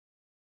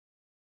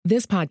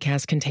This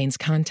podcast contains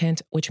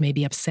content which may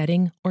be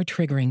upsetting or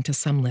triggering to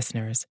some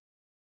listeners.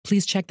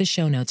 Please check the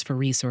show notes for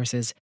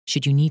resources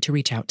should you need to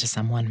reach out to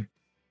someone.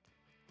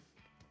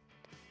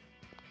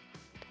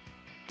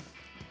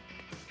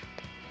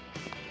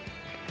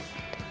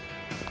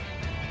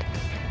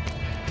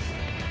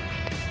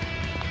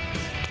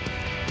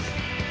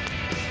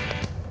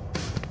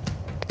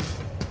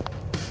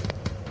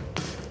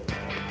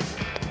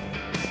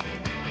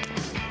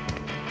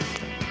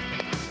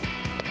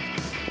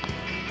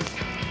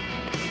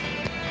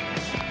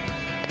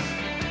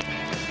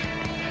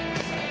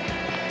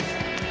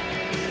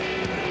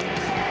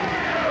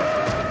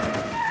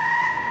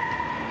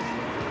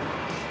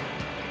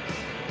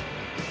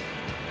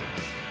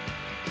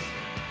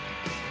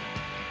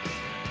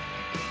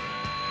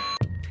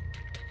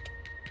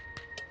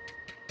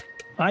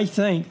 I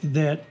think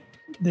that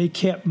they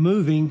kept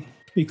moving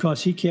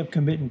because he kept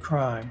committing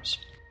crimes.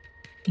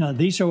 Now,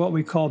 these are what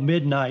we call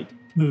midnight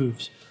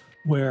moves,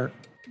 where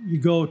you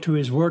go to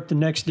his work the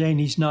next day and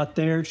he's not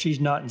there, she's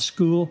not in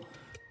school,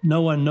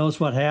 no one knows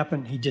what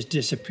happened, he just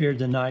disappeared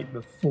the night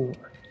before.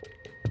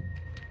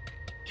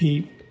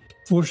 He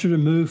forced her to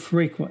move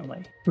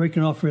frequently,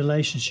 breaking off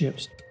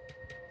relationships.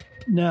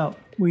 Now,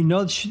 we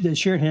know that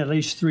Sharon had at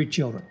least 3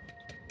 children,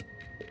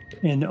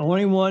 and the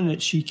only one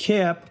that she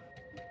kept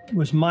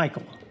was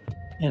Michael.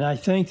 And I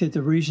think that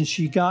the reason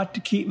she got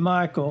to keep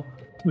Michael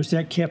was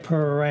that kept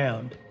her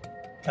around.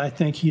 I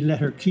think he let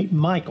her keep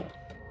Michael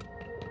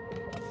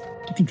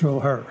to control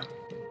her.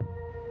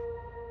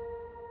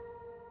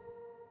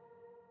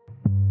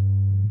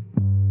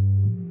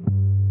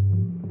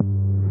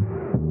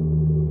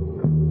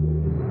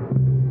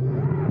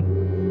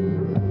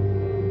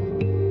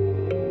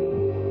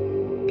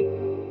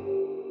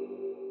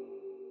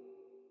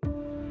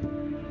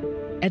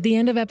 At the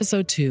end of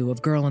episode 2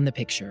 of Girl in the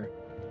Picture,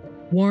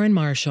 Warren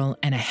Marshall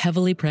and a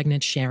heavily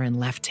pregnant Sharon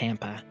left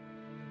Tampa.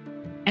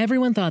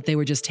 Everyone thought they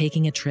were just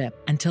taking a trip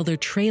until their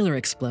trailer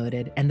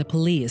exploded and the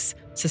police,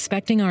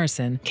 suspecting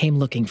arson, came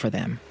looking for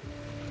them.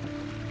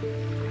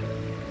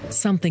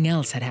 Something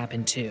else had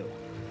happened too.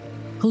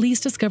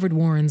 Police discovered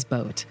Warren's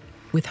boat,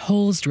 with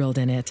holes drilled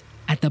in it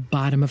at the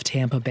bottom of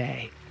Tampa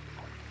Bay.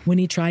 When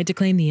he tried to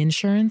claim the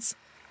insurance,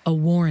 a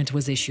warrant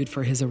was issued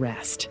for his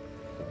arrest.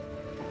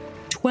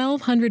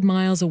 1,200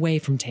 miles away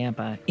from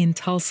Tampa, in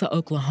Tulsa,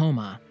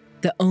 Oklahoma,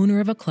 the owner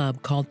of a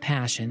club called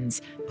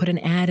Passions put an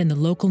ad in the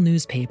local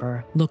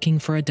newspaper looking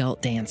for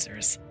adult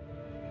dancers.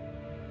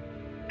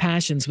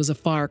 Passions was a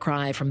far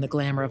cry from the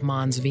glamour of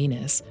Mons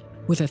Venus,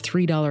 with a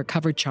 $3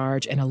 cover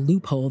charge and a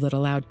loophole that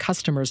allowed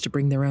customers to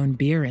bring their own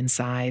beer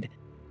inside.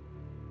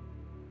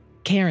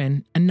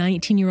 Karen, a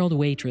 19-year-old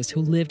waitress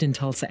who lived in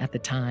Tulsa at the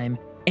time,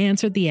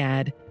 answered the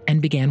ad and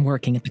began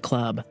working at the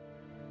club.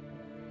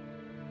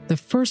 The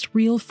first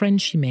real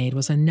friend she made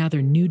was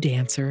another new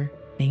dancer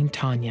named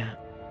Tanya.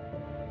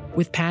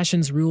 With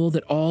Passion's rule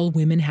that all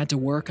women had to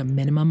work a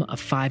minimum of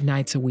 5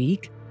 nights a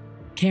week,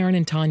 Karen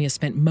and Tanya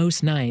spent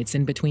most nights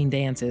in between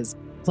dances,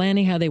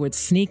 planning how they would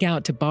sneak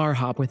out to bar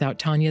hop without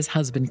Tanya's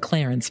husband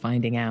Clarence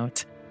finding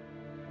out.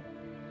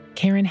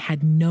 Karen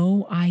had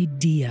no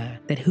idea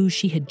that who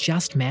she had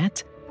just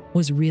met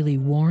was really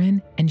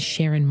Warren and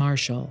Sharon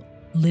Marshall,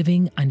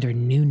 living under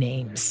new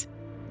names.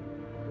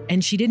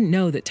 And she didn't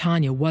know that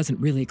Tanya wasn't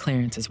really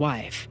Clarence's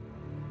wife.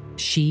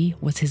 She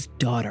was his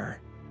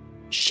daughter,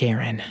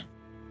 Sharon.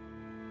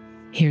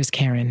 Here's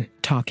Karen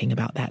talking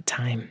about that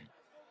time.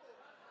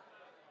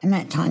 I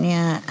met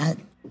Tanya at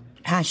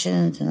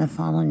Passions in the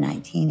fall of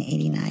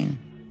 1989.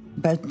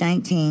 Both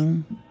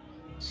 19.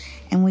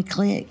 And we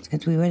clicked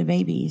because we were the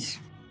babies.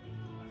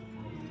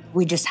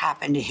 We just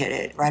happened to hit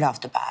it right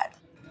off the bat.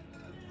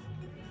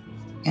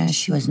 Yeah,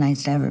 she was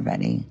nice to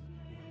everybody.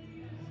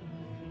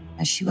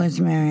 She was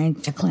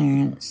married to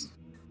Clarence,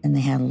 and they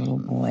had a little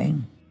boy.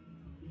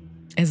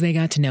 As they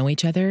got to know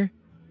each other,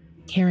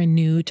 Karen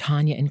knew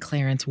Tanya and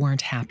Clarence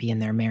weren't happy in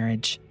their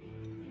marriage.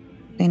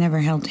 They never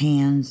held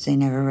hands. They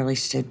never really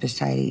stood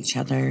beside each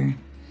other.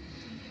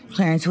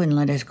 Clarence wouldn't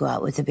let us go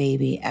out with the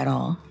baby at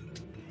all.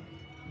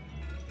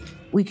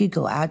 We could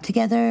go out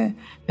together,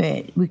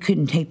 but we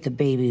couldn't take the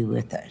baby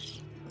with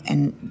us.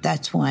 And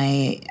that's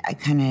why I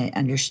kind of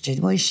understood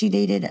why she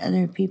dated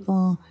other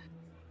people.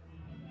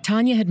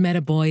 Tanya had met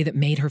a boy that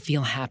made her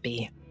feel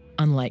happy,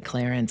 unlike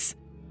Clarence.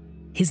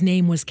 His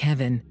name was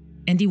Kevin,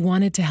 and he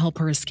wanted to help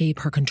her escape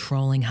her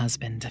controlling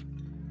husband.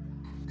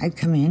 I'd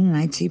come in and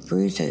I'd see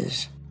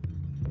bruises.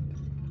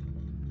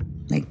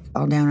 Like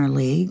all down her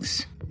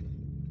legs,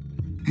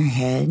 her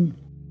head,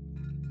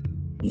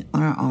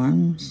 on her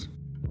arms.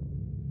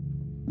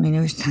 I mean,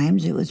 there was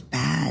times it was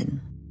bad,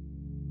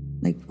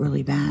 like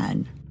really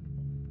bad.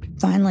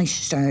 Finally,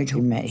 she started to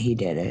admit he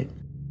did it.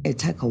 It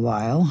took a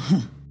while.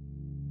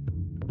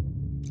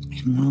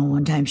 Well,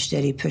 one time she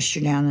said he pushed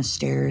her down the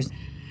stairs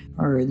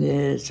or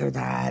this or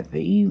that,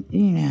 but you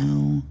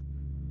know,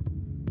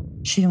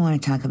 she didn't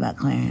want to talk about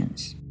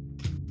Clarence.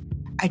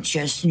 I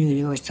just knew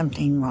there was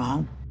something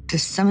wrong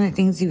because some of the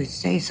things he would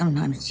say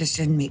sometimes just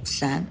didn't make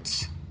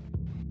sense.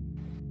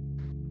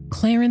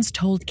 Clarence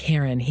told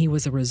Karen he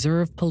was a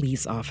reserve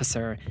police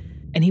officer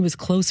and he was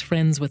close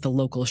friends with the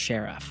local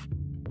sheriff.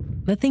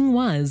 The thing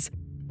was,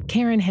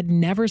 Karen had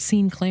never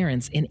seen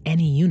Clarence in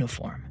any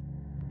uniform.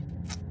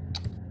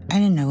 I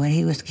didn't know what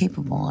he was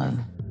capable of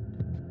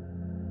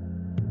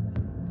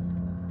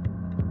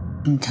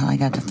until I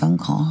got the phone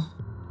call.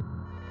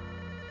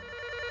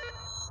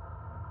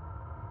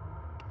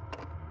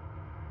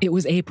 It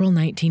was April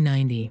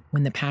 1990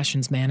 when the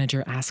Passions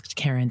manager asked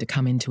Karen to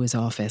come into his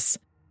office.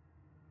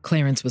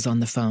 Clarence was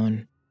on the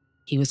phone.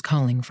 He was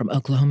calling from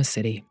Oklahoma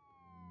City.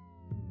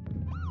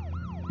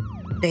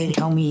 They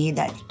told me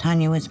that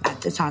Tanya was at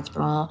this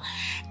hospital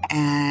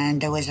and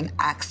there was an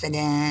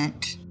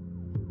accident.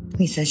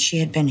 He says she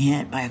had been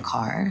hit by a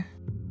car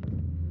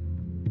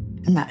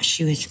and that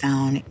she was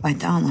found right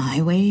there on the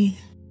highway,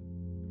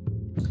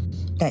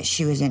 that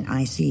she was in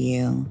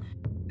ICU,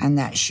 and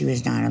that she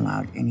was not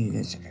allowed any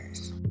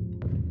visitors.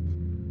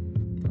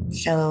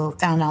 So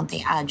found out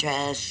the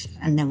address,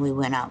 and then we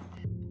went up.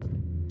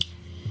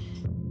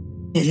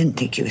 I didn't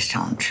think he was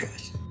telling the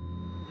truth.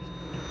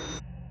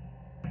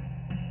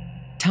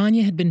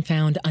 Tanya had been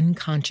found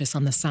unconscious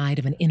on the side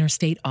of an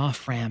interstate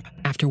off-ramp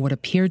after what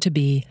appeared to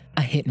be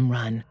a hit and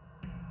run.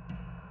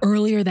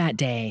 Earlier that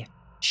day,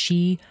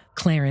 she,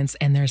 Clarence,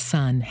 and their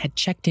son had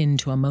checked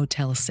into a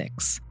Motel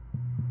 6.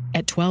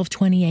 At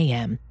 12:20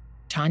 a.m.,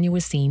 Tanya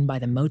was seen by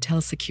the motel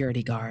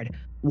security guard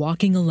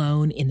walking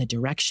alone in the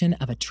direction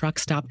of a truck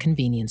stop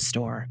convenience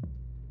store.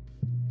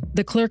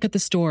 The clerk at the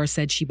store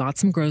said she bought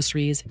some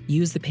groceries,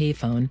 used the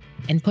payphone,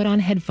 and put on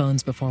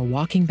headphones before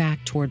walking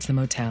back towards the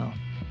motel.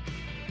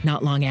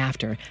 Not long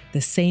after,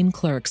 the same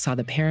clerk saw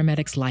the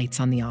paramedics' lights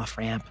on the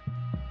off-ramp.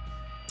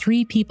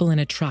 3 people in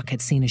a truck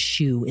had seen a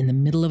shoe in the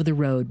middle of the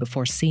road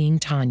before seeing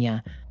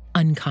Tanya,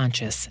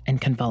 unconscious and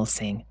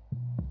convulsing.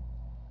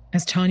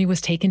 As Tanya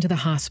was taken to the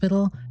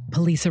hospital,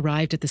 police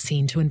arrived at the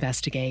scene to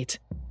investigate.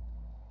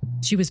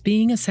 She was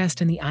being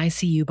assessed in the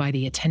ICU by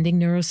the attending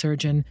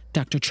neurosurgeon,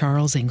 Dr.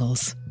 Charles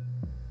Ingalls.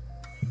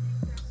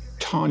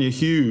 Tanya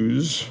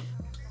Hughes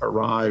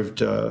arrived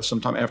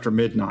sometime after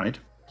midnight,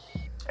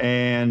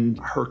 and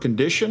her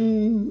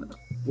condition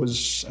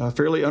was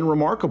fairly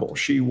unremarkable.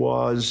 She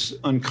was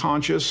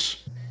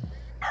unconscious.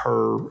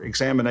 Her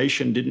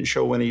examination didn't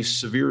show any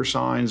severe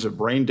signs of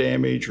brain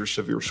damage or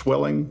severe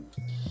swelling.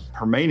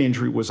 Her main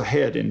injury was a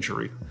head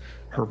injury.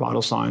 Her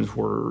vital signs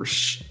were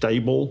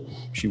stable.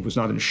 She was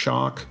not in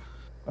shock.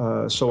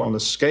 So on the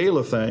scale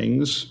of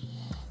things,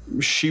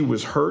 she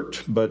was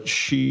hurt, but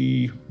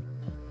she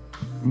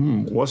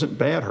wasn't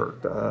bad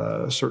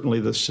hurt.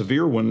 Certainly the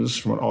severe ones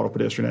from an auto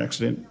pedestrian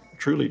accident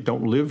truly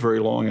don't live very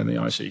long in the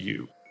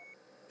ICU.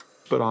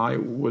 But I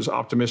was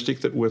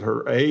optimistic that with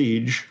her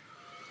age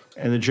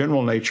and the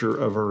general nature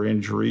of her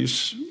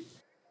injuries,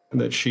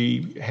 that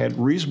she had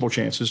reasonable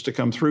chances to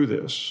come through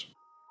this.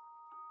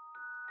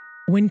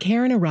 When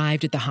Karen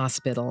arrived at the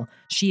hospital,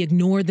 she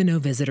ignored the no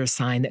visitor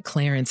sign that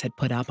Clarence had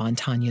put up on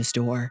Tanya's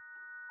door.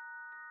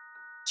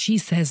 She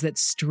says that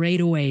straight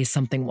away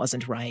something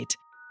wasn't right.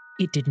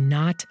 It did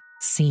not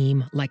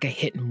seem like a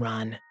hit and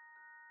run.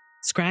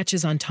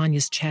 Scratches on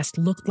Tanya's chest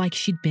looked like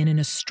she'd been in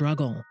a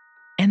struggle,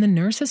 and the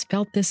nurses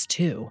felt this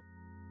too.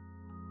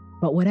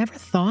 But whatever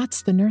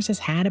thoughts the nurses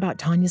had about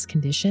Tanya's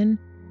condition,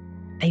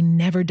 they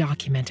never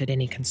documented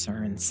any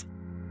concerns.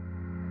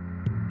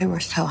 They were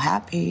so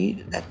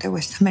happy that there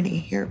was somebody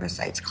here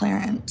besides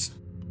Clarence.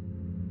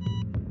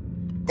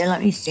 They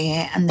let me see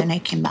it, and then I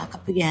came back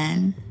up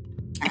again.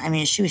 I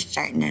mean, she was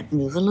starting to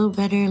move a little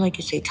better, like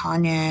you say,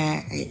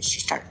 Tanya. She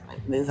started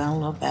moving a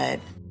little bit.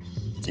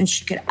 And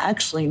she could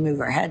actually move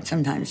her head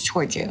sometimes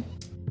towards you.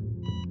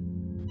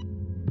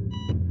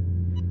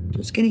 It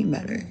was getting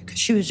better because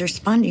she was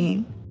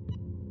responding.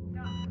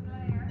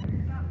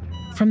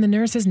 From the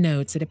nurse's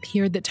notes, it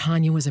appeared that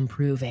Tanya was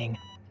improving.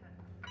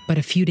 But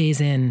a few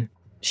days in,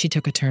 she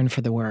took a turn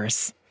for the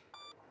worse.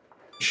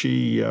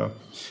 She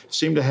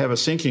seemed to have a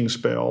sinking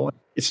spell.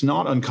 It's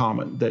not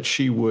uncommon that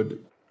she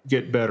would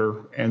get better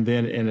and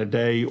then in a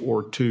day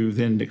or two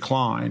then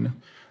decline.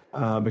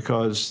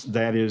 Because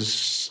that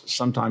is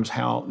sometimes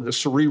how the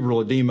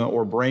cerebral edema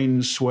or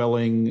brain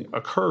swelling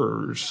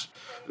occurs.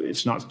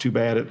 It's not too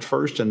bad at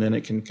first, and then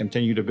it can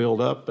continue to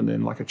build up, and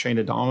then like a chain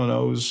of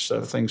dominoes,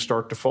 things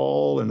start to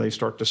fall and they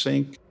start to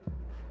sink.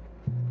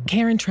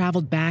 Karen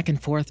traveled back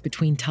and forth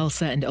between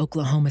Tulsa and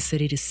Oklahoma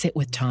City to sit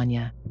with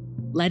Tanya,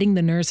 letting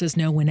the nurses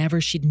know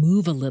whenever she'd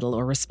move a little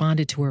or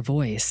responded to her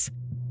voice.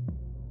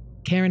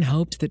 Karen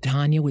hoped that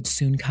Tanya would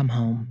soon come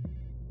home.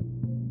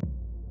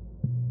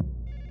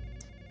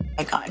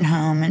 I got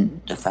home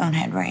and the phone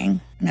had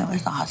rang, and it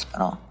was the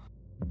hospital.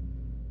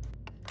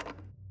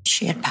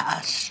 She had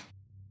passed.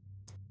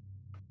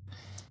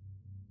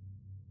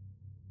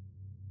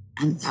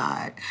 And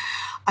that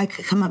I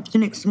could come up the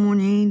next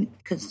morning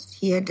because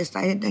he had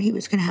decided that he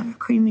was going to have her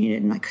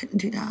cremated, and I couldn't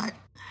do that.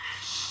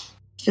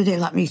 So they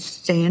let me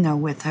stay in there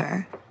with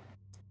her.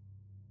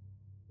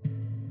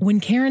 When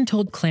Karen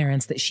told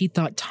Clarence that she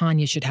thought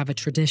Tanya should have a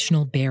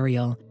traditional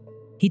burial,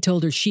 he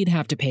told her she'd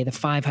have to pay the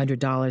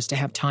 $500 to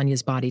have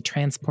Tanya's body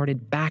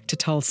transported back to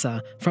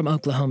Tulsa from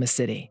Oklahoma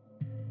City.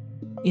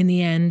 In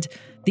the end,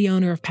 the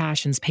owner of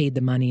Passions paid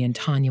the money and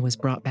Tanya was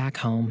brought back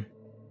home.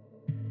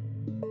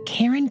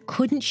 Karen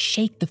couldn't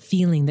shake the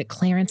feeling that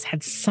Clarence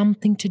had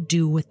something to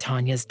do with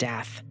Tanya's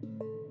death.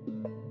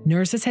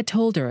 Nurses had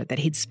told her that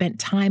he'd spent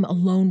time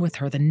alone with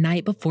her the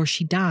night before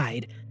she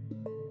died,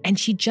 and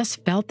she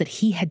just felt that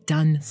he had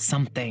done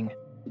something.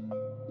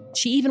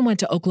 She even went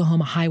to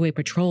Oklahoma Highway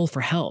Patrol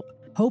for help,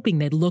 hoping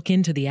they'd look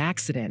into the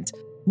accident,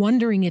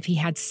 wondering if he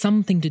had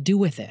something to do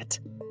with it.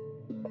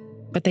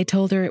 But they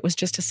told her it was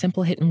just a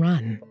simple hit and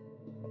run.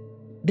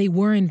 They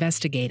were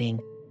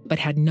investigating, but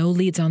had no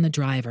leads on the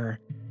driver,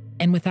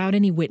 and without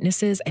any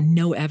witnesses and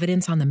no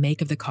evidence on the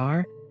make of the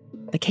car,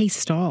 the case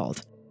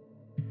stalled.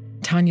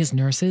 Tanya's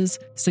nurses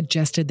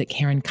suggested that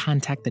Karen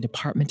contact the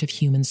Department of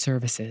Human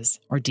Services,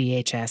 or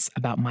DHS,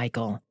 about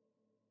Michael.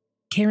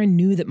 Karen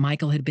knew that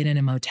Michael had been in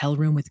a motel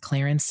room with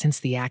Clarence since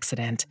the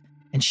accident,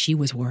 and she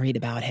was worried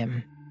about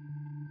him.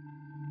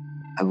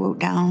 I wrote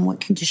down what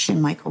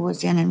condition Michael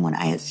was in and when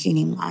I had seen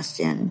him last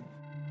in.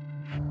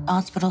 The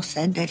hospital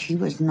said that he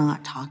was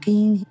not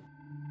talking.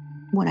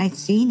 When I'd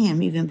seen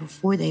him, even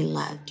before they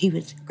left, he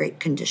was in great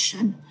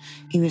condition.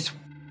 He was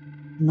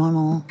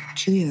normal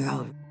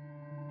 2-year-old.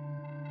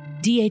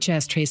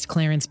 DHS traced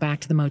Clarence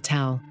back to the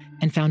motel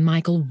and found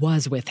Michael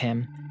was with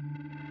him.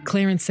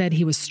 Clarence said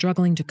he was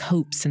struggling to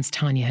cope since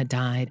Tanya had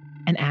died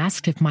and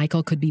asked if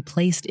Michael could be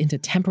placed into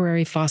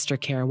temporary foster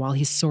care while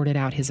he sorted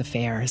out his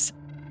affairs.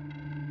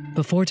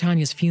 Before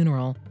Tanya's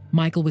funeral,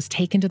 Michael was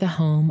taken to the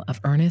home of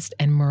Ernest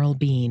and Merle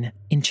Bean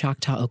in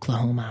Choctaw,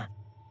 Oklahoma.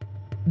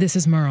 This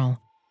is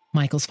Merle,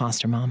 Michael's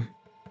foster mom.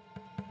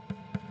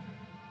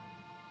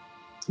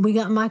 We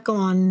got Michael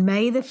on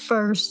May the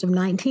 1st of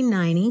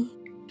 1990,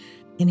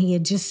 and he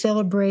had just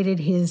celebrated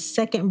his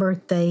 2nd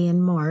birthday in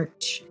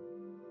March.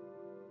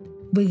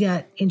 We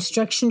got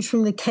instructions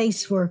from the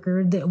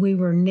caseworker that we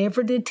were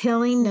never to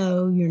tell him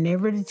no, you're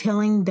never to tell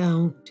him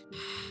don't.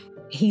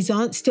 He's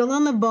still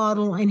on the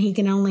bottle, and he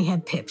can only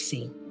have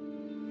Pepsi.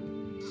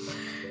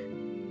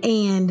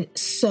 And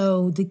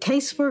so the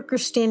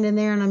caseworker's standing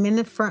there, and I'm in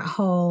the front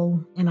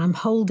hall, and I'm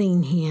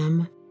holding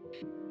him,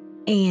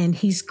 and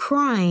he's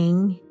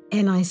crying,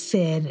 and I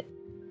said,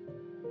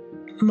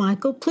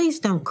 Michael, please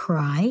don't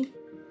cry.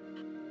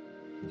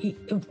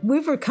 We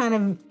were kind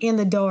of in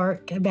the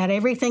dark about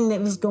everything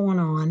that was going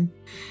on,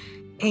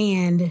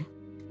 and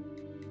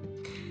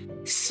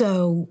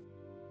so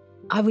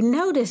I would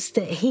notice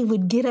that he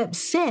would get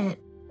upset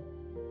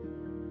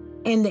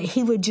and that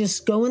he would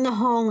just go in the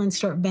hall and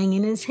start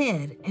banging his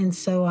head. And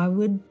so I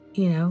would,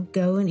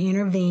 go and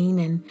intervene,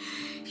 and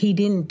he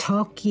didn't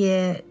talk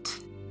yet.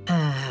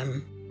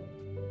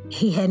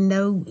 He had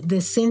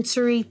the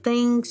sensory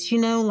things,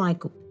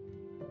 like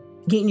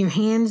getting your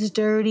hands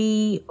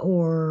dirty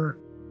or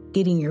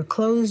getting your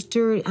clothes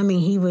dirty. I mean,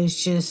 he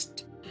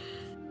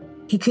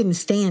couldn't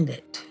stand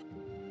it.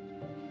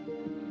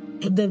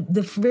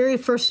 The very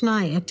first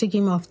night, I took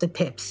him off the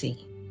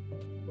Pepsi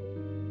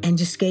and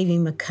just gave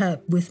him a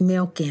cup with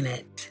milk in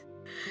it.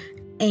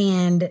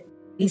 And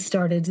he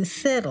started to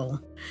settle.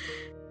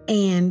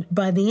 And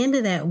by the end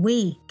of that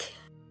week,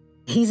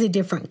 he's a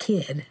different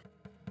kid.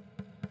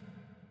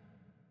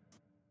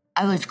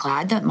 I was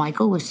glad that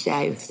Michael was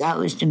safe. That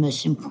was the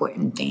most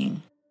important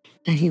thing,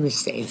 that he was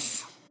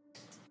safe.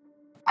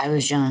 I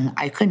was young.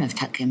 I couldn't have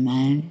tucked him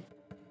in.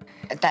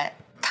 At that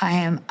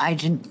time, I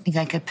didn't think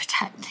I could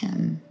protect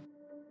him.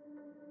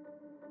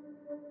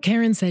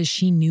 Karen says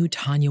she knew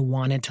Tanya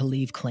wanted to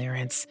leave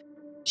Clarence.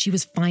 She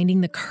was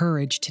finding the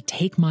courage to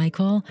take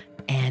Michael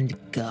and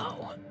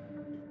go.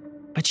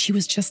 But she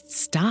was just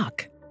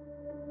stuck.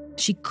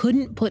 She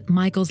couldn't put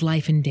Michael's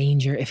life in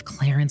danger if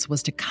Clarence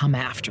was to come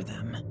after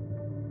them.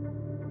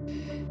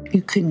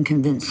 You couldn't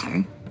convince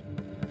her.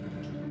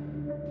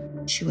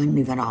 She wouldn't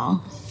leave at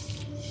all.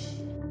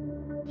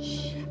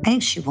 I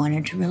think she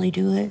wanted to really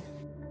do it.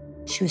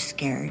 She was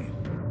scared.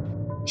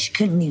 She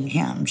couldn't leave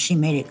him. She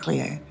made it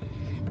clear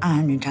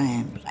 100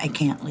 times. I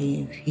can't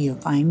leave. He'll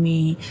find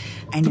me.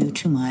 I knew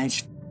too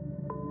much.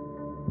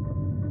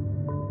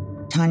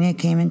 Tanya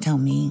came and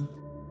told me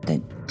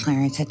that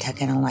Clarence had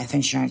taken a life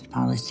insurance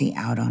policy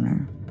out on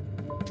her.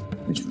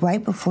 It was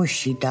right before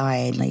she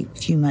died, like a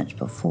few months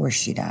before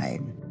she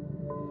died.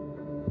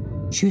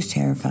 She was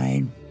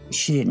terrified.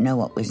 She didn't know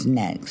what was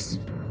next.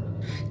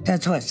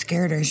 That's what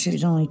scared her. She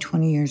was only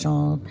 20 years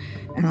old.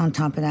 And on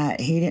top of that,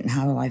 he didn't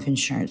have a life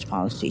insurance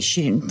policy.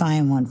 She didn't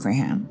find one for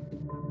him.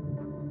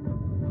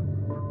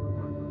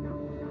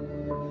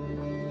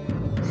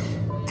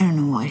 I don't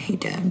know what he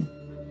did.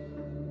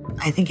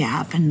 I think it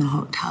happened in the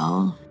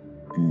hotel.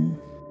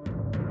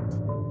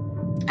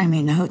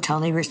 The hotel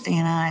they were staying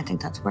at, I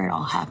think that's where it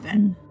all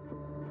happened.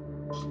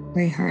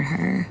 Where he hurt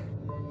her.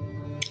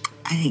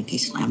 I think he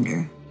slammed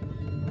her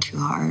too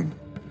hard.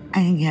 I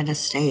think he had to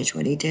stage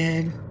what he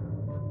did.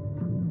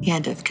 He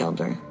had to have killed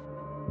her.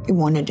 He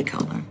wanted to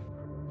kill her.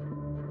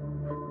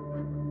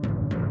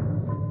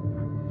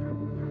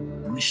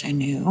 I wish I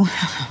knew.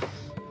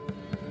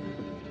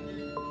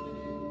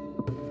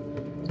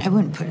 I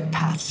wouldn't put it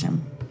past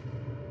him.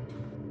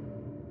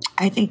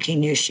 I think he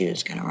knew she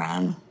was going to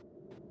run.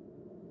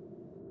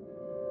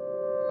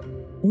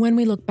 When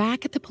we look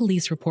back at the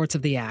police reports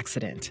of the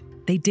accident,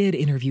 they did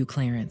interview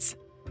Clarence,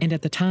 and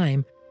at the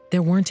time,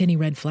 there weren't any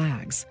red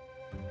flags.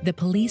 The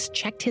police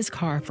checked his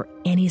car for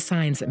any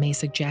signs that may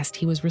suggest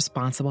he was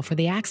responsible for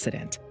the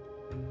accident.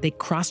 They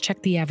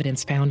cross-checked the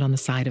evidence found on the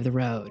side of the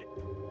road.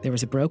 There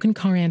was a broken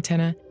car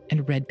antenna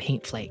and red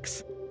paint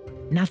flakes.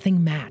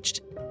 Nothing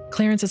matched.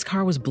 Clarence's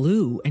car was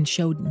blue and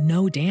showed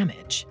no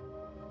damage.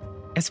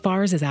 As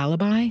far as his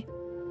alibi,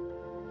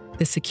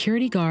 the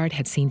security guard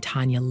had seen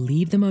Tanya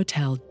leave the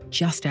motel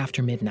just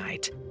after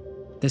midnight.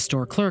 The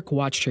store clerk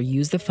watched her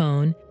use the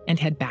phone and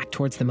head back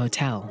towards the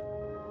motel.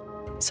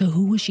 So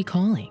who was she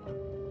calling?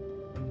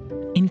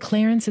 In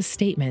Clarence's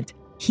statement,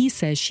 he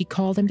says she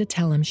called him to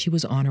tell him she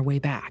was on her way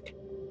back.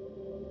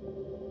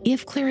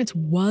 If Clarence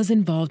was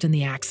involved in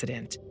the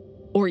accident,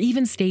 or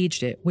even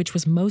staged it, which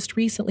was most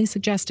recently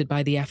suggested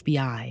by the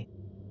FBI,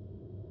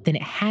 then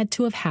it had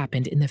to have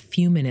happened in the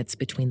few minutes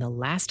between the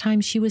last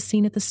time she was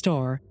seen at the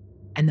store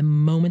and the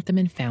moment the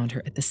men found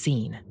her at the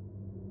scene.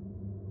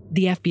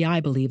 The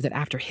FBI believed that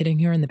after hitting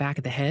her in the back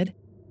of the head,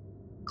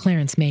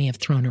 Clarence may have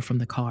thrown her from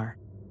the car.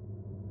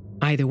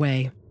 Either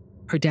way,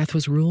 her death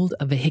was ruled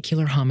a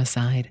vehicular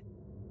homicide.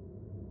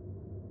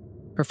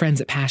 Her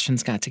friends at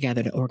Passions got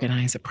together to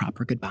organize a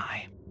proper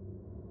goodbye.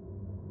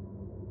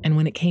 And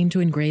when it came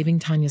to engraving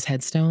Tanya's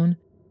headstone,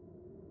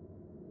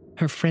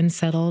 her friends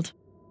settled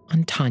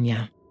on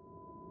Tanya.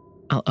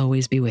 I'll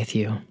always be with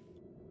you.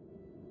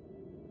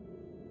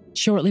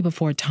 Shortly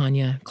before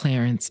Tanya,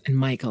 Clarence, and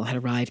Michael had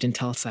arrived in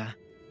Tulsa,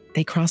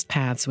 they crossed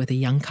paths with a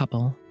young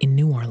couple in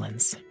New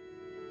Orleans.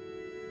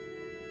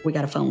 We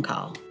got a phone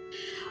call.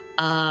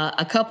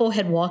 A couple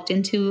had walked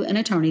into an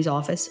attorney's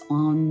office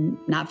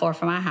not far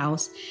from our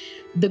house.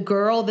 The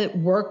girl that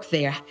worked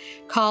there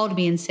called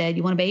me and said,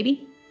 "You want a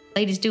baby?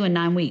 Lady's due in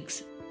 9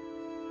 weeks."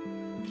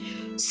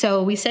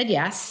 So we said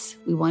yes.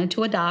 We wanted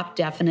to adopt,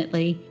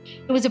 definitely.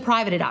 It was a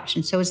private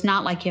adoption, so it's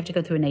not like you have to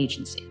go through an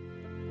agency.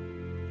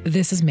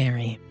 This is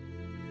Mary.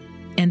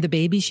 And the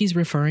baby she's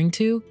referring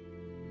to,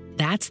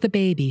 that's the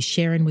baby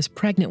Sharon was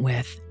pregnant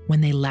with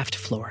when they left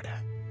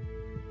Florida.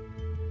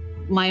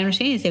 My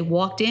understanding is they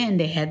walked in,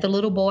 they had the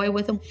little boy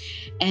with them,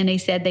 and they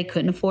said they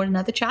couldn't afford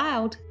another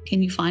child.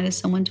 Can you find us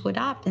someone to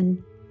adopt?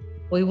 And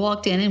we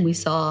walked in and we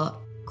saw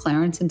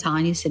Clarence and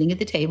Tanya sitting at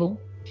the table.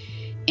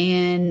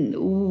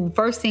 And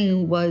first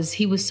thing was,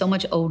 he was so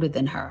much older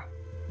than her.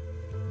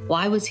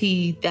 Why was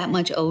he that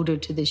much older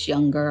to this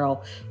young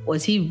girl?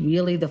 Was he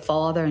really the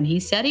father? And he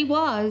said he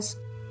was.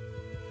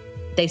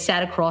 They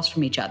sat across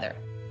from each other.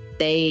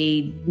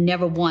 They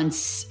never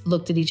once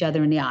looked at each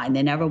other in the eye.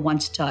 They never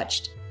once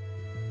touched.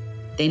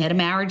 They had a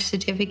marriage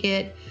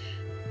certificate,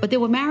 but they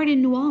were married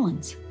in New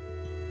Orleans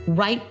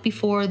right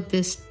before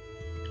this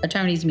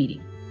attorney's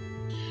meeting.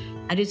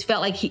 I just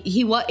felt like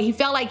he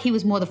felt like he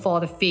was more the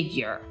father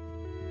figure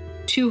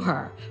to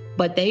her,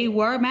 but they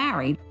were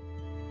married.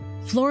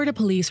 Florida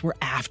police were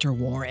after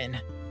Warren.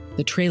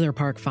 The trailer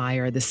park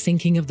fire, the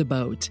sinking of the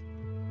boat.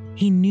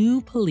 He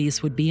knew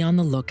police would be on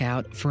the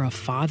lookout for a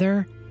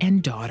father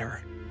and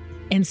daughter.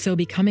 And so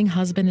becoming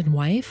husband and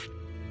wife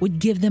would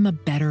give them a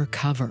better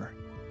cover.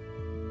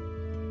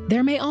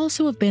 There may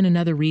also have been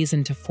another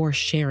reason to force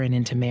Sharon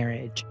into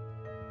marriage.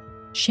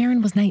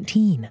 Sharon was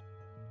 19,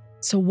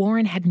 so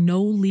Warren had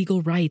no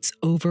legal rights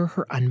over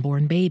her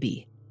unborn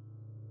baby.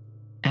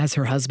 As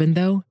her husband,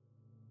 though,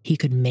 he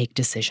could make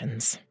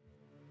decisions.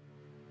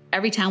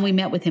 Every time we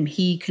met with him,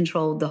 he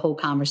controlled the whole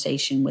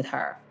conversation with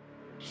her.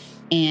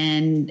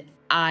 And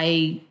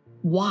I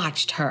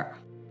watched her.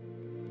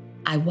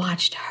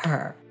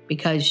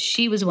 Because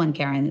she was the one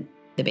carrying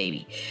the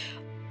baby.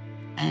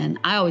 And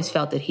I always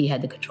felt that he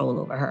had the control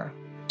over her,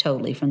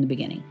 totally, from the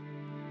beginning.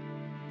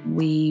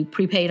 We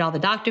prepaid all the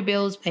doctor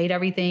bills, paid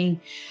everything.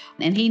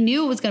 And he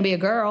knew it was going to be a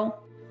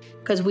girl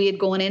because we had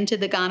gone into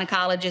the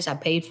gynecologist. I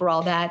paid for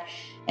all that.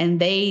 And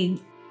they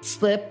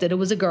slipped that it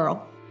was a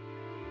girl,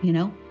 you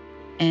know.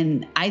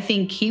 And I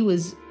think he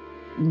was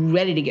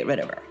ready to get rid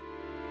of her.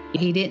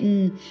 He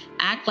didn't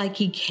act like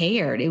he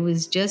cared. It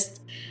was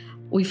just,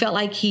 we felt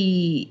like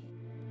he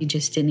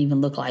just didn't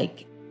even look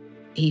like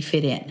he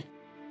fit in.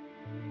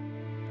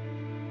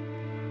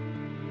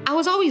 I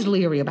was always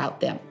leery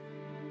about them.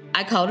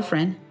 I called a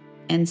friend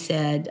and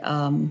said,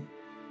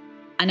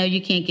 I know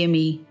you can't give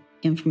me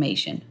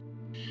information.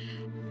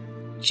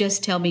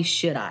 Just tell me,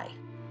 should I?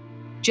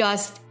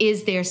 Just,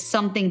 is there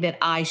something that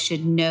I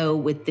should know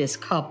with this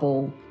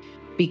couple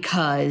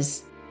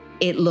because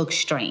it looks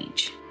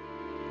strange?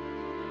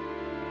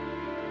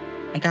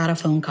 I got a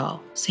phone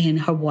call saying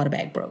her water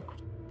bag broke.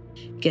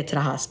 Get to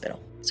the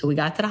hospital. So we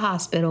got to the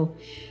hospital.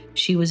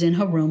 She was in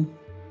her room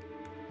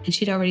and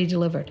she'd already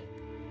delivered.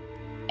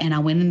 And I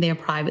went in there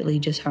privately,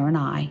 just her and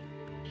I.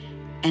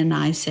 And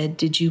I said,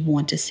 did you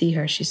want to see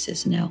her? She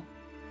says, no,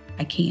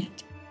 I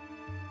can't.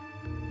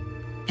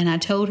 And I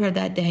told her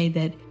that day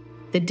that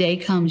the day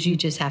comes, you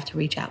just have to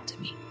reach out to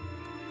me.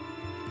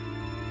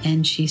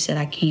 And she said,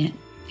 I can't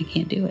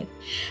do it.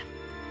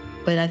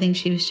 But I think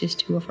she was just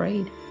too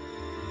afraid.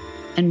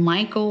 And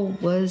Michael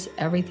was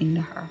everything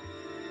to her.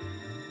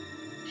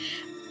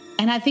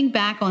 And I think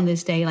back on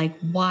this day, like,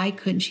 why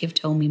couldn't she have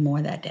told me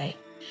more that day?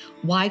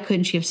 Why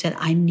couldn't she have said,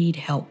 I need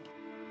help?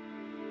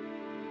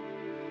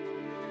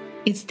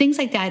 It's things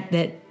like that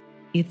that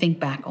you think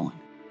back on.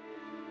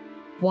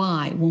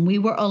 Why, when we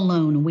were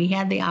alone and we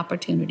had the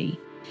opportunity,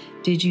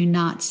 did you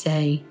not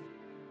say,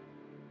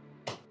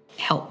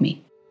 help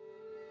me?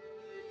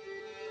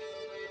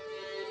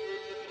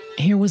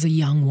 Here was a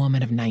young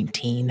woman of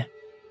 19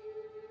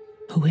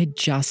 who had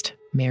just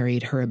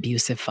married her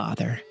abusive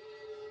father.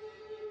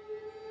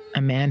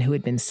 A man who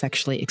had been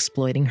sexually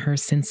exploiting her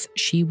since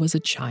she was a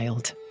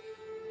child.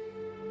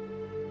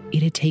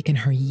 It had taken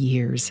her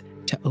years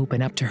to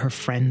open up to her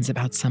friends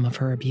about some of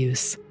her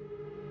abuse.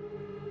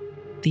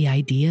 The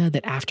idea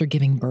that after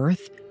giving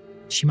birth,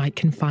 she might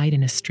confide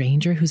in a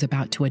stranger who's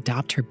about to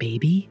adopt her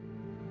baby.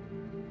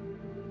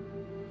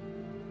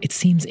 It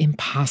seems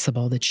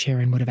impossible that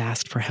Sharon would have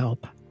asked for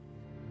help.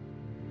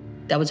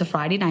 That was a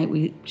Friday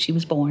night. She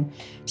was born.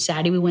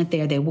 Saturday we went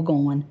there. They were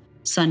gone.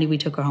 Sunday we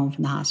took her home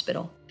from the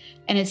hospital.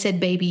 And it said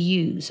baby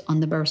Hughes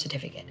on the birth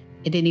certificate.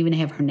 It didn't even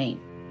have her name.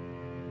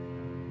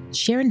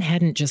 Sharon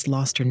hadn't just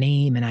lost her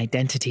name and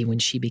identity when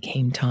she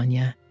became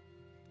Tanya.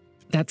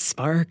 That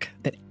spark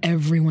that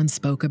everyone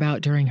spoke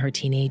about during her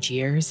teenage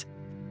years.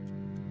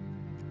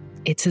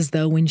 It's as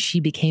though when she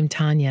became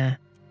Tanya,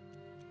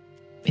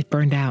 it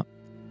burned out.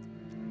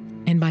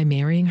 And by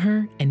marrying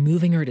her and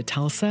moving her to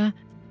Tulsa,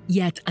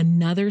 yet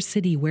another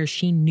city where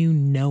she knew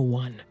no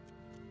one,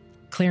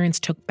 Clarence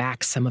took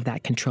back some of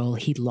that control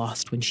he'd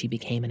lost when she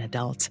became an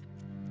adult.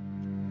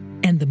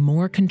 And the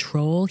more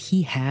control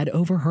he had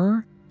over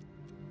her,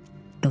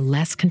 the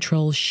less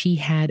control she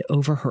had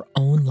over her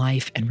own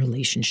life and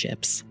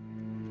relationships.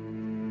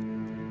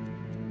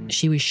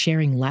 She was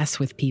sharing less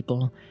with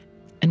people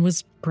and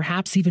was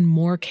perhaps even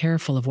more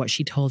careful of what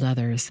she told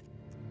others.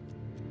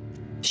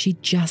 She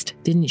just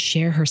didn't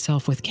share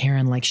herself with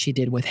Karen like she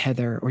did with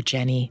Heather or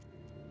Jenny.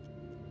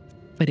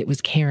 But it was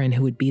Karen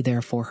who would be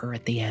there for her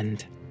at the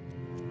end.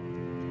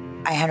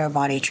 I had her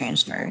body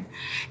transferred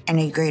and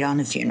he agreed on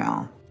the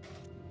funeral,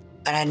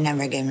 but I'd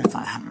never given him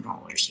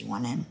 $500 he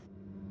wanted.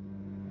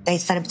 They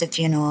set up the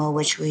funeral,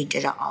 which we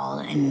did it all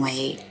in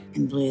white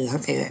and blue, her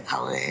favorite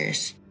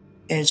colors.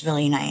 It was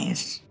really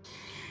nice.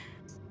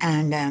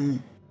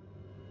 And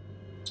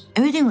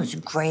everything was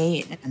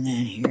great. And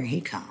then here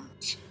he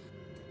comes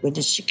with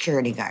the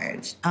security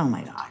guards. Oh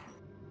my God.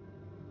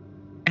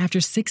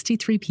 After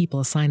 63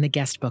 people signed the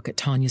guest book at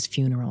Tanya's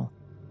funeral,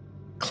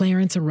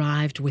 Clarence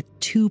arrived with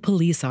 2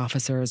 police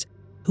officers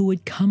who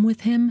would come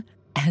with him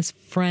as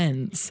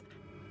friends.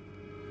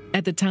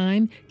 At the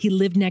time, he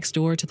lived next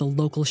door to the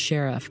local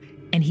sheriff,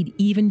 and he'd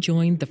even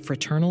joined the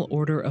Fraternal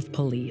Order of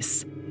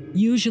Police,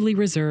 usually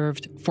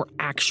reserved for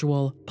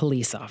actual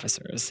police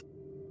officers.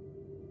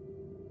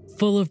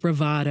 Full of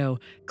bravado,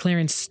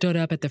 Clarence stood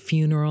up at the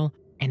funeral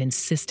and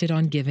insisted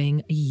on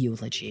giving a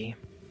eulogy.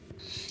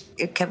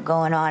 It kept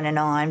going on and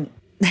on.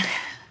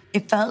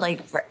 It felt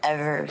like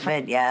forever,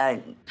 but yeah,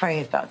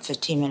 probably about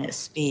 15-minute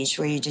speech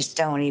where you just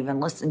don't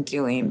even listen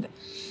to him.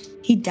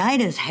 He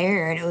dyed his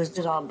hair, and it was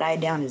just all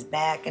dyed down his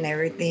back and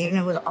everything, and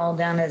it was all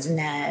down his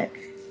neck.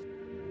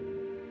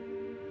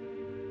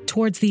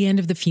 Towards the end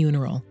of the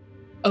funeral,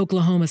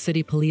 Oklahoma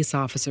City police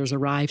officers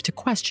arrived to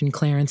question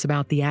Clarence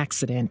about the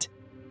accident.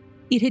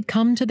 It had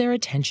come to their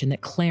attention that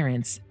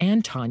Clarence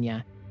and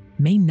Tanya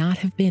may not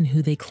have been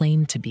who they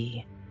claimed to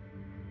be.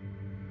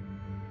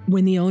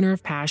 When the owner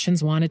of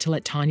Passions wanted to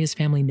let Tanya's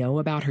family know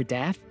about her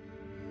death,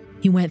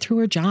 he went through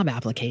her job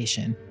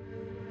application.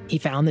 He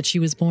found that she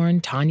was born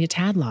Tanya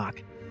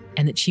Tadlock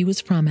and that she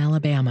was from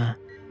Alabama.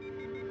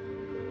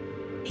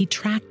 He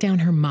tracked down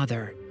her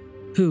mother,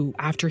 who,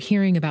 after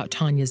hearing about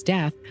Tanya's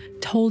death,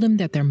 told him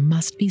that there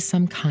must be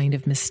some kind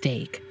of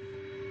mistake.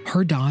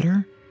 Her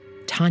daughter,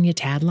 Tanya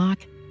Tadlock,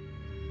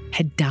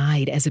 had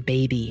died as a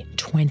baby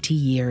 20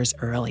 years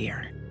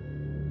earlier.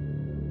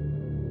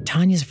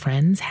 Tanya's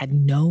friends had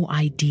no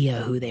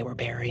idea who they were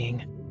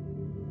burying.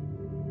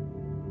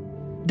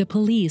 The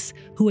police,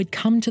 who had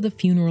come to the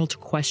funeral to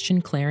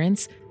question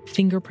Clarence,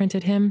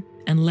 fingerprinted him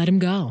and let him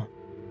go.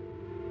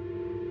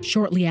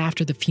 Shortly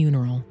after the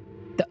funeral,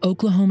 the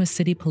Oklahoma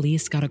City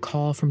police got a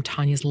call from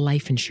Tanya's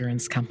life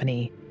insurance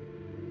company.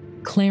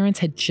 Clarence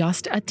had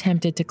just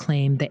attempted to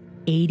claim the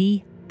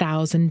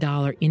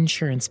 $80,000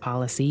 insurance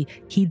policy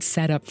he'd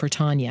set up for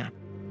Tanya.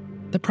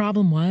 The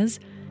problem was,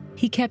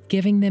 he kept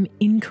giving them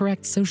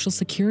incorrect Social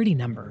Security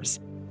numbers.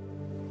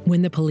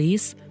 When the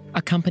police,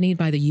 accompanied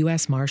by the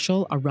U.S.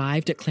 Marshal,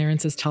 arrived at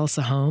Clarence's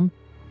Tulsa home,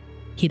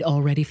 he'd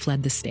already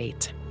fled the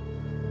state.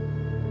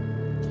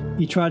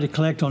 He tried to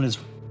collect on his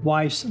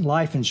wife's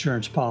life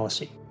insurance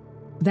policy.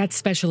 That's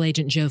Special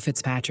Agent Joe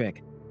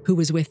Fitzpatrick, who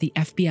was with the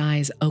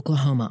FBI's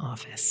Oklahoma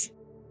office.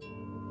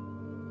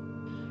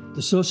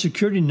 The Social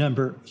Security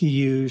number he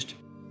used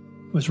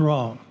was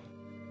wrong.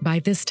 By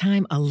this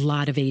time, a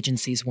lot of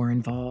agencies were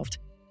involved.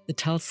 The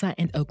Tulsa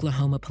and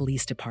Oklahoma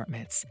Police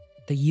Departments,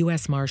 the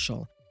U.S.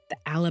 Marshal, the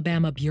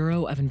Alabama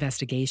Bureau of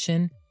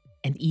Investigation,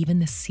 and even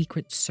the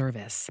Secret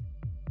Service.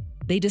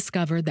 They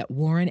discovered that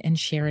Warren and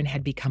Sharon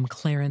had become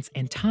Clarence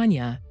and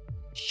Tanya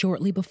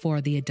shortly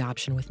before the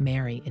adoption with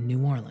Mary in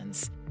New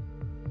Orleans.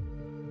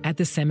 At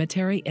the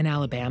cemetery in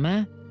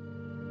Alabama,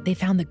 they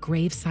found the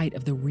gravesite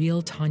of the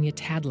real Tanya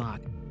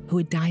Tadlock, who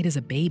had died as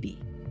a baby.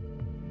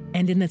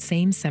 And in the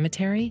same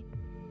cemetery,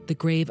 the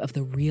grave of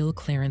the real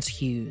Clarence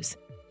Hughes,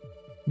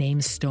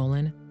 names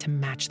stolen to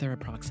match their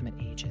approximate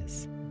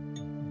ages.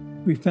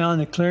 We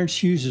found that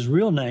Clarence Hughes'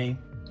 real name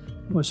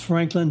was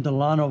Franklin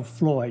Delano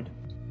Floyd.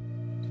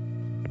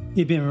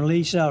 He'd been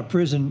released out of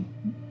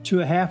prison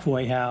to a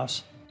halfway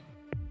house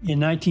in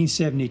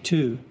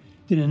 1972.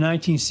 Then in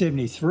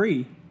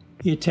 1973,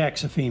 he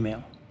attacks a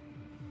female.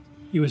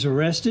 He was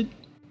arrested,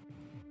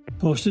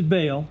 posted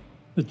bail,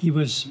 but he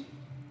was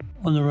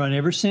on the run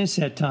ever since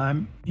that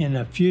time and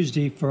a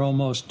fugitive for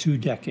almost 2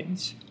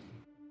 decades.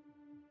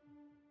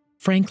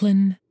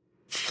 Franklin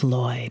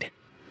Floyd.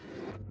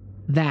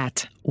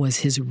 That was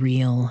his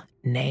real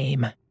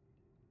name.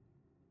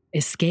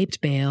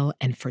 Escaped bail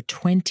and for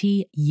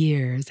 20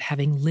 years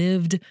having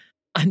lived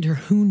under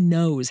who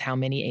knows how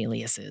many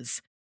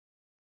aliases.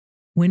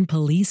 When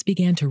police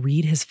began to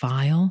read his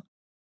file,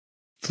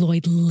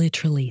 Floyd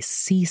literally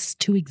ceased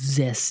to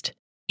exist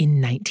in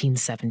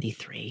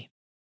 1973.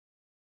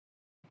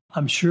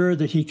 I'm sure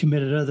that he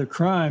committed other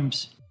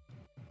crimes,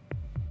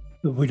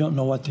 but we don't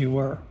know what they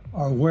were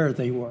or where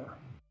they were.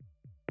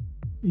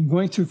 In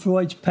going through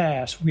Floyd's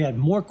past, we had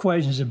more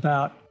questions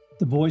about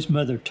the boy's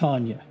mother,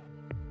 Tanya.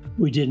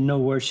 We didn't know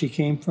where she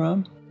came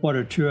from, what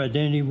her true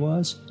identity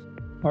was,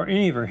 or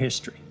any of her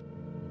history.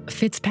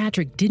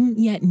 Fitzpatrick didn't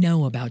yet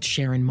know about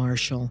Sharon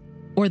Marshall,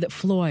 or that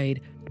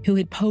Floyd, who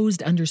had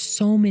posed under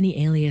so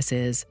many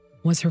aliases,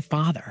 was her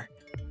father.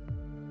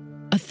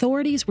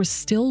 Authorities were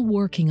still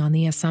working on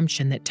the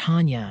assumption that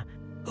Tanya,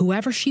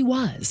 whoever she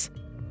was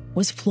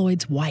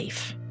Floyd's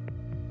wife.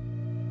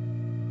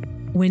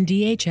 When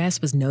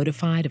DHS was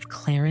notified of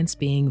Clarence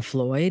being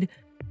Floyd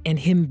and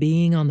him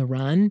being on the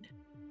run,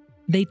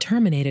 they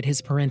terminated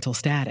his parental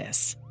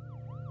status.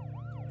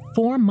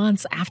 4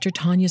 months after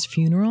Tanya's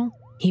funeral,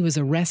 he was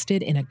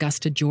arrested in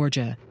Augusta,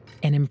 Georgia,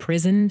 and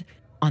imprisoned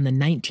on the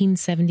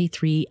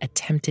 1973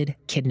 attempted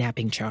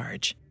kidnapping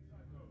charge.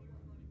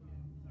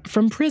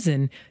 From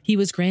prison, he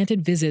was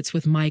granted visits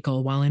with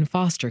Michael while in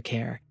foster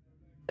care,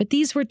 but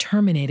these were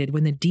terminated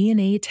when the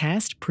DNA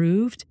test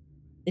proved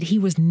that he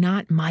was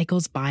not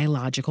Michael's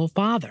biological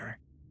father.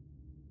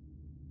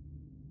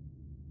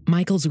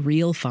 Michael's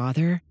real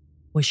father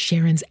was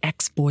Sharon's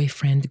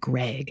ex-boyfriend,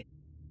 Greg,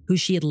 who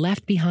she had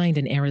left behind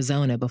in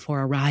Arizona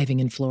before arriving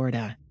in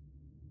Florida.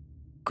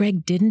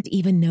 Greg didn't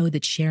even know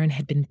that Sharon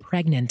had been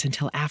pregnant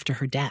until after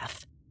her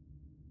death.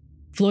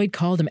 Floyd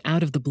called him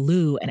out of the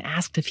blue and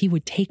asked if he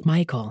would take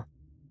Michael.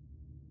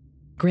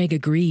 Greg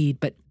agreed,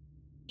 but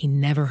he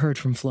never heard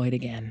from Floyd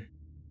again.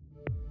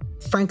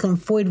 Franklin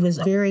Floyd was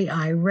very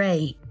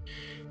irate,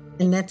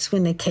 and that's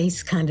when the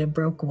case kind of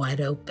broke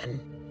wide open.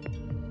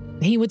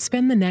 He would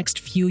spend the next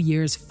few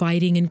years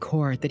fighting in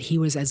court that he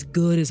was as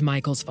good as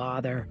Michael's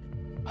father,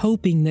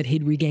 hoping that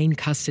he'd regain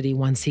custody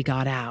once he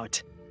got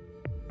out.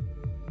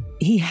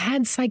 He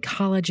had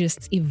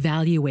psychologists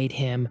evaluate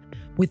him,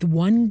 with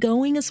one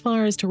going as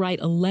far as to write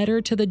a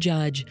letter to the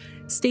judge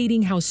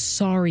stating how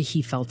sorry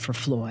he felt for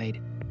Floyd,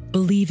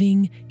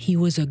 believing he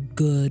was a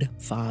good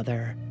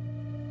father.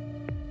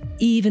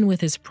 Even with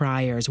his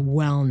priors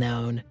well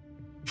known,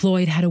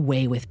 Floyd had a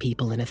way with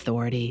people in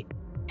authority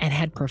and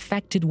had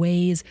perfected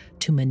ways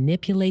to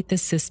manipulate the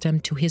system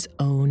to his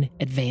own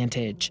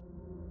advantage.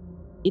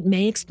 It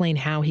may explain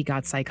how he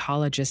got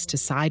psychologists to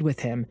side with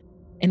him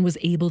and was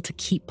able to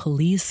keep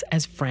police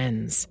as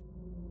friends.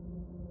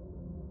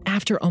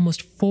 After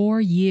almost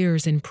 4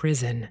 years in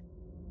prison,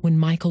 when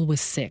Michael was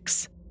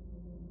 6,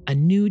 a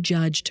new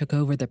judge took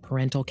over the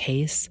parental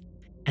case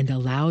and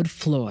allowed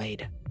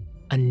Floyd,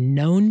 a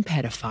known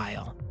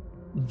pedophile,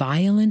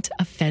 violent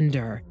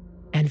offender,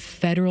 and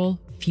federal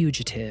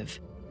fugitive,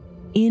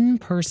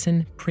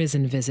 in-person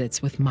prison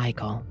visits with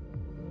Michael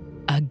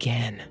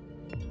again.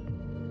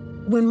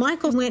 When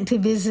Michael went to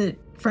visit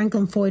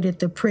Franklin Floyd at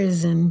the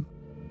prison,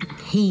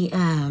 he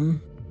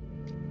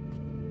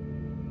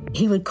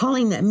would call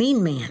him that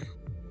mean man,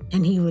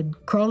 and he would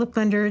crawl up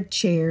under a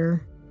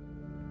chair.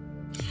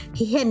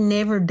 He had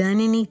never done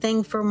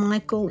anything for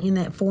Michael in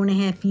that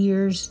 4.5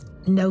 years.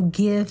 No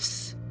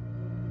gifts,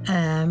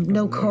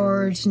 no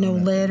cards, no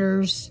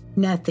letters,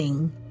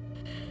 nothing.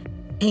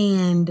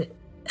 And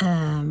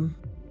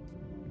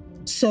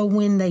so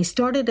when they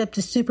started up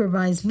the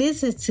supervised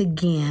visits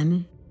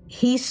again,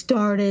 he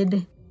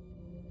started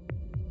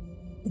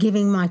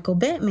giving Michael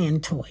Batman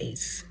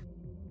toys.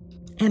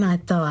 And I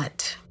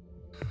thought,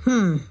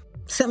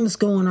 something's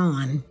going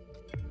on.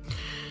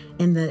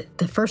 And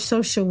the first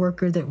social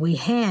worker that we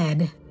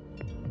had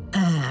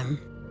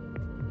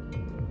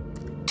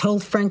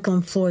told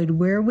Franklin Floyd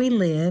where we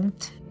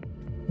lived,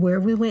 where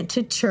we went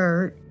to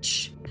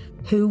church,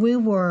 who we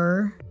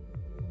were.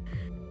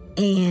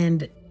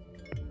 And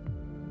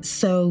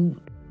so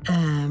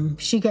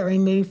she got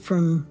removed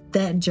from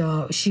that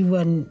job. She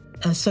wasn't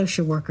a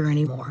social worker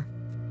anymore.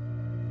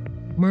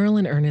 Merle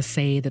and Ernest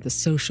say that the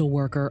social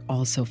worker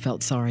also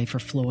felt sorry for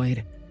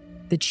Floyd,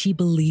 that she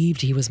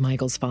believed he was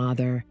Michael's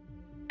father,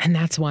 and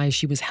that's why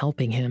she was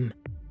helping him.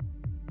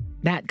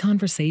 That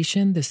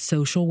conversation the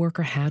social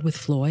worker had with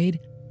Floyd,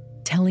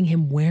 telling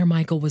him where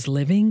Michael was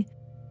living,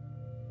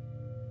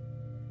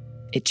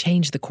 it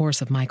changed the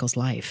course of Michael's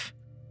life.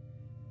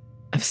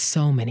 Of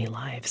so many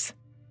lives.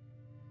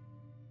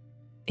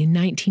 In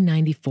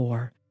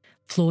 1994,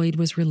 Floyd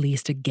was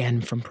released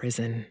again from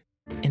prison,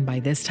 and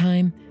by this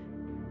time,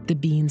 the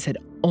Beans had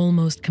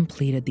almost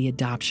completed the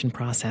adoption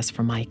process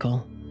for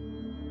Michael.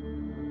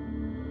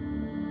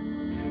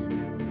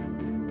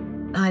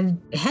 I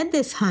had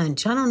this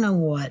hunch, I don't know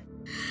what,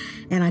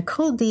 and I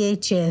called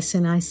DHS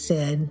and I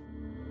said,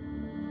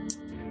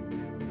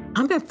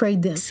 I'm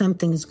afraid that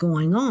something's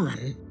going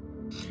on.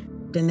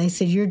 And they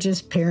said, you're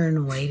just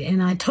paranoid.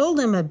 And I told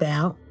them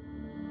about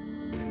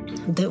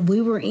that we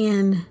were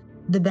in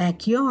the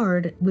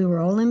backyard. We were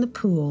all in the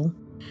pool.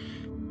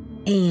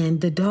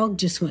 And the dog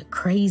just went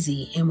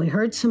crazy. And we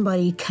heard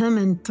somebody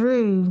coming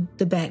through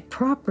the back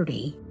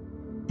property.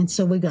 And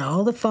so we got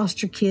all the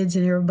foster kids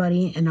and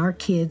everybody and our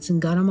kids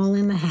and got them all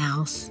in the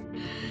house.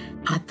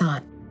 I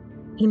thought,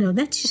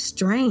 that's just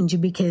strange,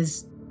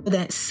 because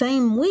that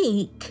same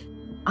week,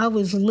 I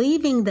was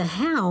leaving the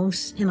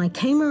house and I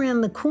came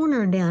around the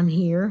corner down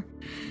here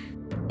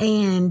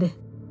and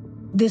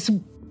this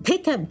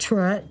pickup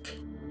truck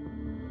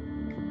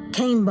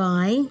came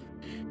by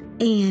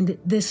and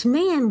this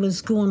man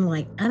was going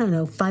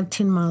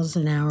 5-10 miles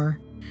an hour.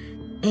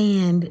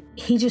 And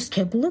he just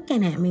kept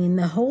looking at me. And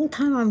the whole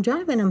time I'm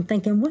driving, I'm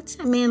thinking, what's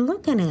that man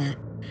looking at?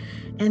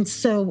 And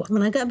so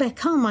when I got back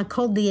home, I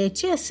called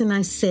DHS and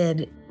I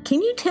said, can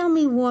you tell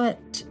me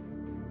what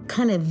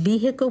kind of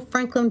vehicle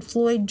Franklin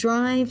Floyd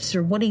drives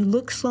or what he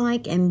looks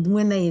like? And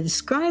when they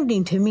described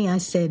him to me, I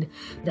said,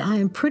 I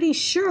am pretty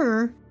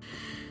sure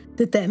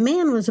that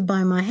man was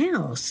by my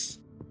house.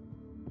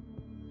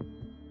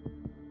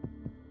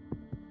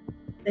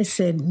 They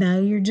said,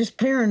 no, you're just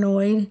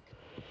paranoid.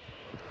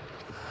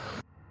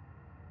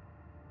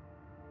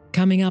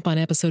 Coming up on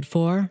episode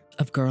 4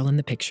 of Girl in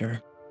the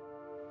Picture.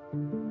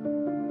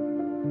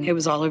 It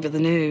was all over the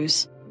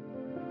news.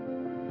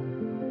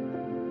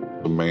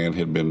 The man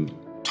had been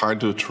tied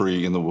to a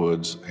tree in the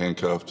woods,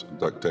 handcuffed,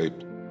 duct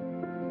taped.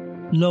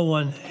 No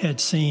one had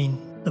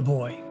seen the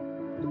boy.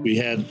 We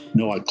had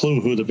no clue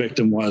who the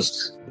victim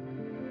was.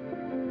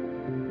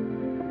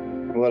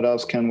 What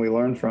else can we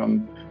learn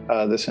from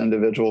this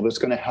individual that's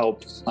going to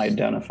help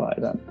identify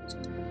them?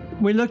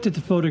 We looked at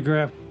the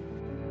photograph.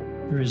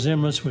 The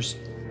resemblance was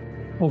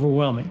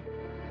overwhelming.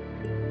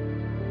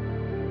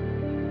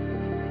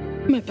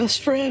 My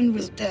best friend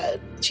was dead.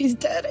 She's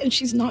dead, and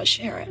she's not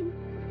Sharon.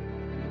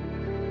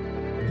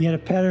 He had a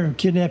pattern of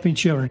kidnapping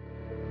children.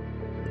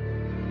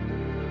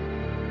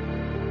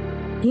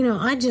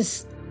 I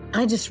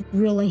just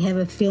really have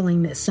a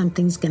feeling that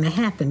something's going to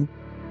happen.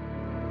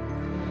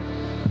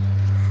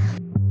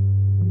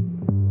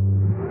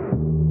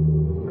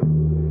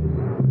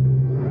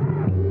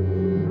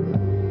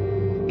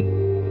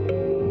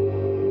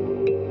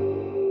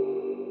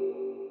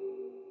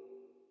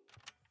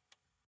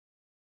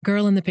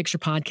 Girl in the Picture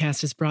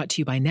podcast is brought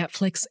to you by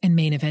Netflix and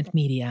Main Event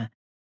Media.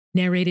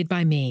 Narrated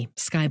by me,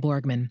 Sky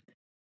Borgman.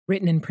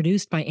 Written and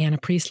produced by Anna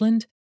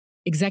Priestland.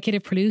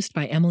 Executive produced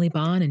by Emily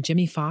Bond and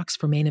Jimmy Fox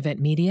for Main Event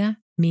Media,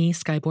 me,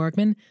 Sky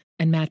Borgman,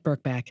 and Matt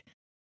Birkbeck.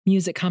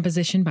 Music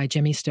composition by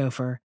Jimmy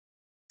Stouffer.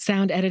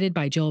 Sound edited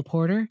by Joel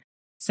Porter.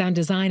 Sound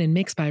design and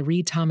mix by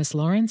Reed Thomas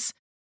Lawrence.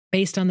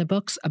 Based on the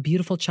books A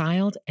Beautiful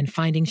Child and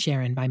Finding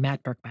Sharon by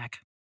Matt Birkbeck.